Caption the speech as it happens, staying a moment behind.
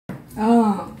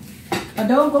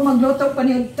Padong ko magluto pa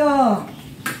nito.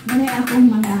 Muna akong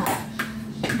mga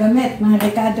gamit, mga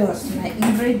recados, mga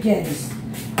ingredients.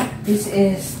 This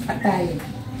is atay.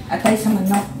 Atay sa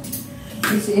manok.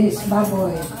 This is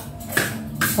baboy.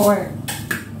 Pork.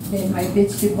 Then my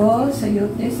vegetables,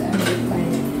 sayotes, and my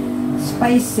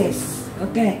spices.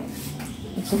 Okay.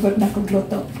 Sugod na kong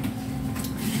luto.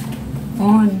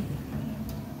 On.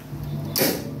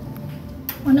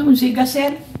 Ano mong siga,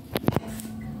 sir?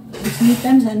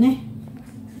 Duslitan sana eh.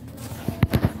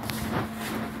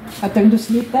 At ang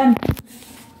duslitan.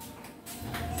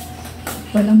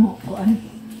 Wala mo kuan.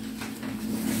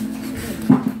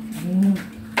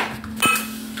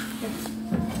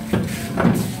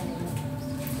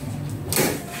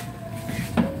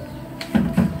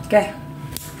 Okay.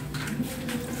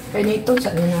 Kaya nito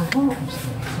sa nila ako.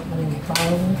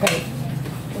 Pawang kay.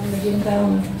 Kung naging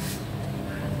taong.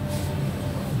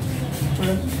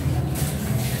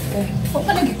 Okay. Huwag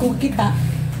pa lagi kong kita.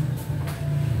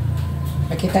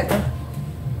 Makita ko.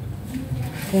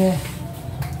 Okay.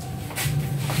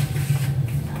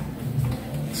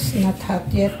 It's not hot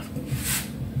yet.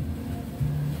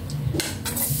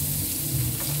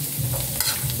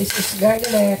 This is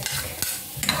garlic.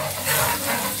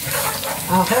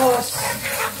 Ahos.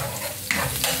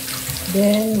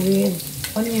 Then with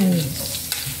onions.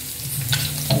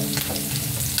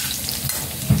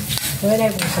 Pwede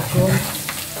kung sa cold.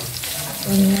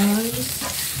 Onions.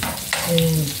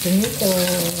 And tomato.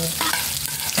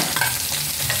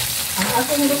 Ang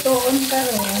akong lutoon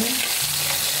karon,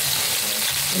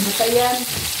 inatayan.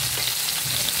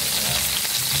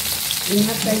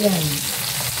 Inatayan.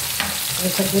 Kaya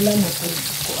sa gula na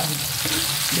kuan.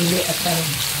 Bili atay.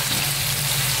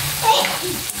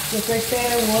 To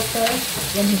prepare water,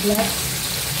 1 glass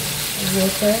of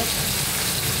water.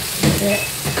 Okay.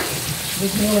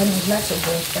 Give me 1 glass of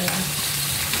water.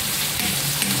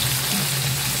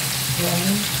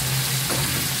 One.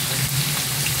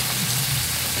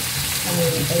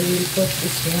 And I will put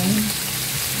this one.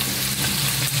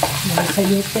 My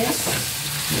sayotes.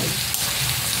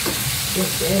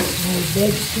 This is my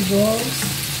vegetables.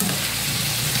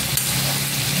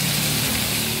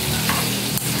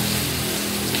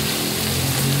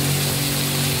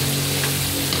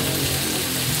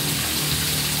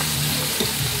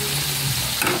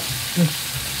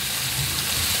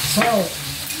 Salt.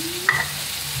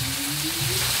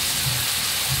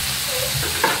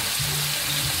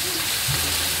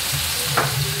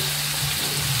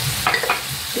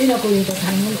 Hindi na ko yung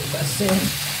paghangol kasi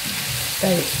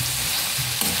kay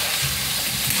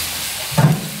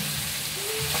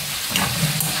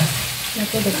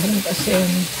nakadaghan kasi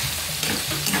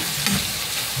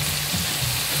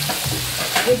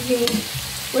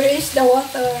where is the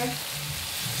water?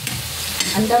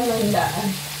 Andam lang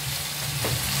daan.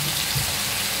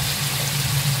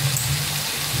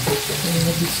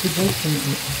 Nag-distribute ko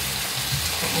ito.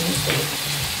 Ano ito?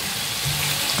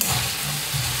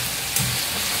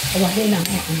 Awahin lang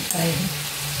ang antay.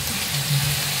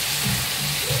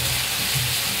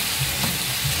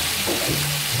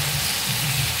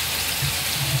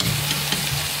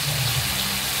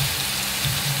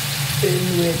 Fill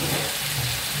with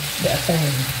the atay.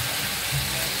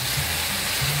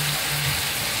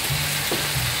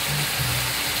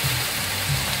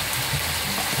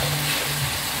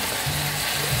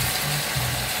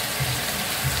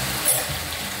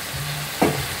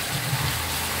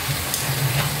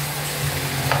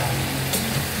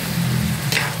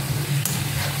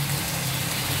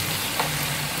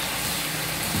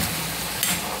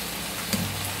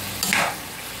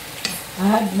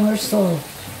 Add more salt.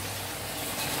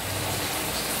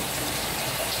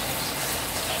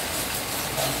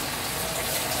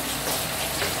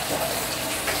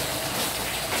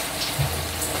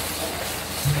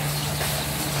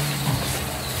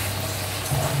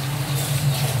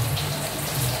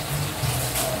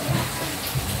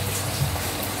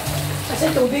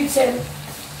 Kasi tubig, sir.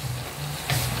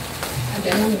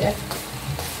 Ada nang ya.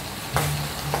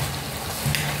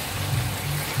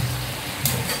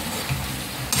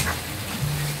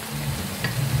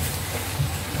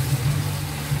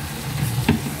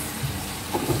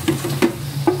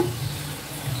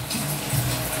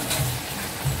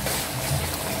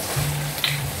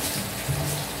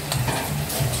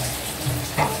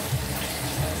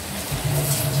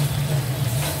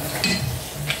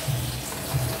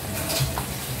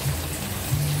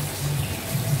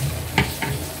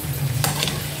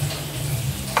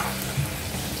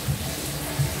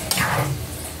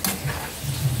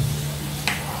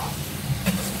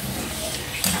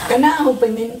 Kana ang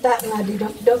piminta nga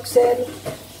dinokdok sir.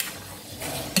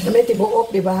 Kami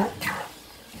tibuok, di ba?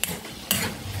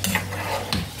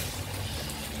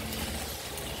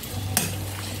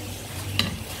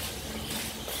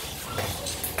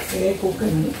 Lagay ko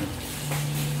ganun.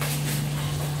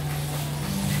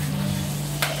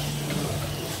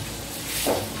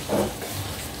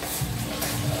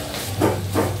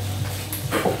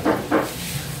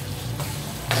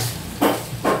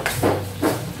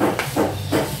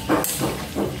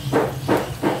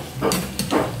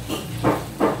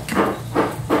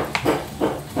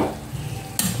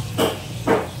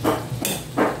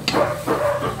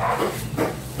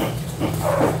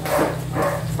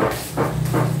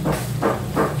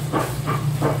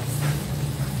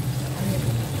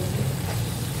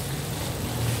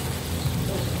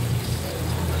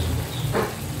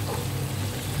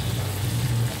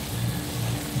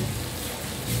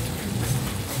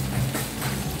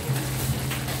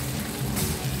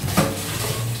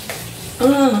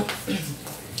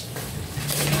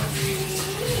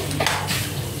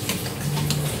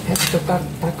 Have to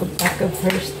pack up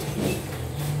first.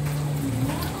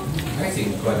 I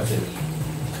think quite a bit.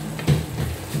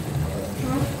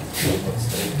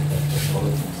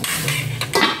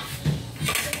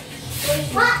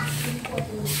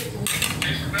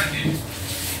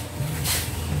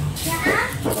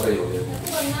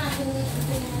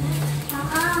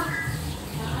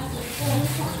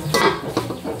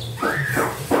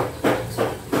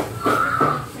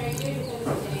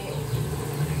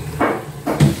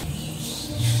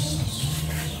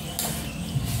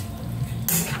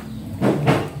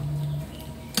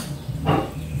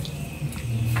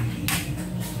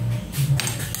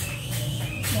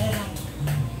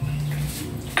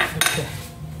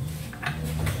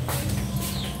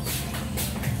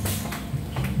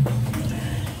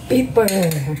 Paper.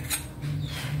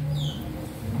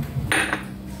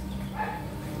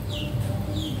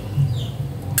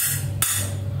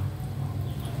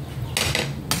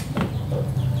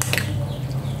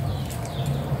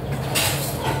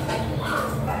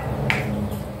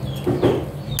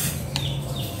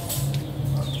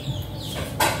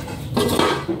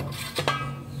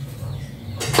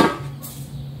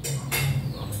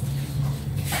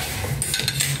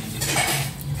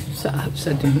 Sa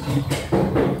din.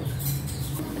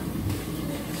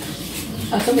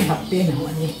 Asa may happy na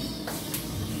wani.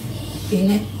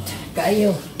 Init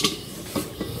kayo.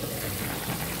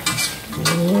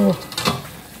 Oh.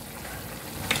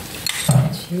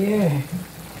 Cheer.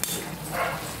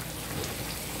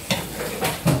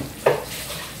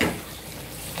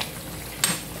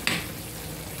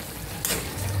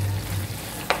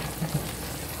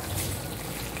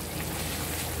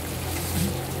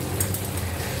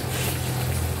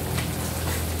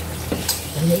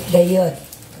 Gayot.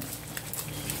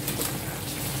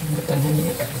 Bukan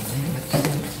hanya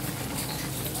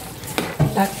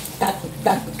tak tak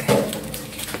tak.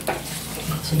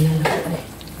 Sini nak.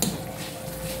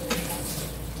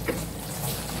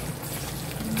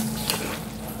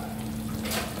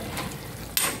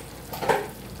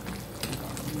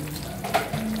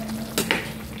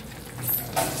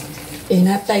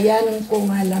 Inatayan ko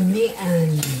nga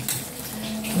lamian.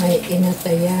 May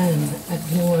inatayan at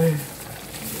more.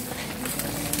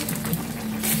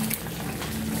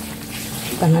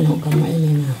 Tangan ho kamay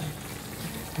niya.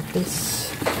 Patis.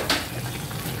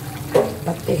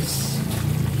 Patis.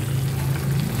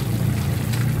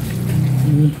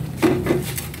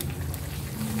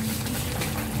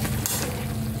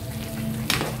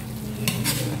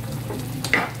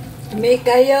 May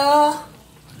kayo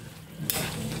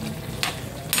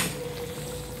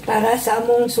para sa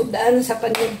among sudan sa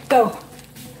panigto.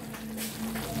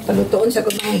 Palutoon sa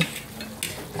kamay.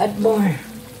 Add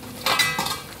more.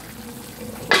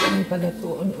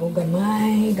 Palatuon o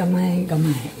gamay, gamay,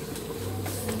 gamay.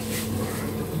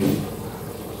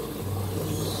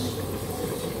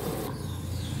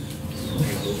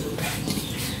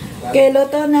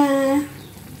 Giloto na.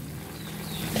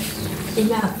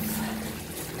 Enough.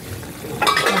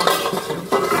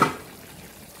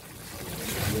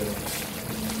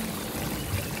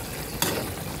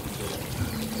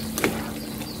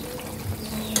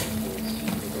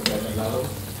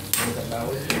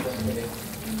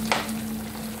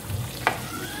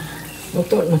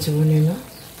 Luto na siguro no?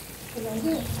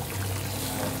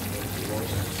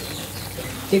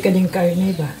 Di ka din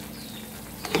karne ba?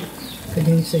 Ka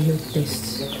din sa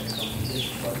yutis.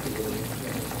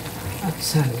 At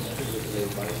sal.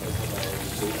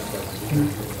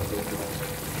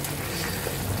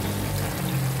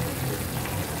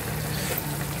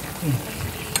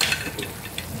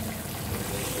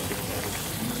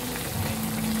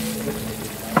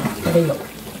 Tayo.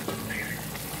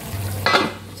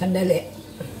 Sandali.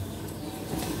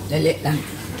 Dali lang.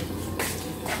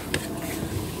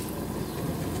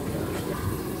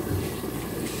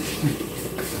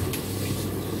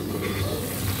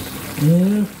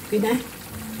 Okay na.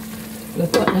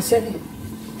 Luto na sir.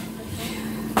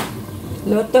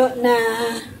 Luto na.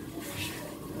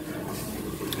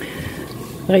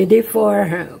 Ready for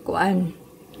kuan.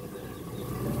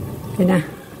 Okay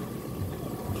na.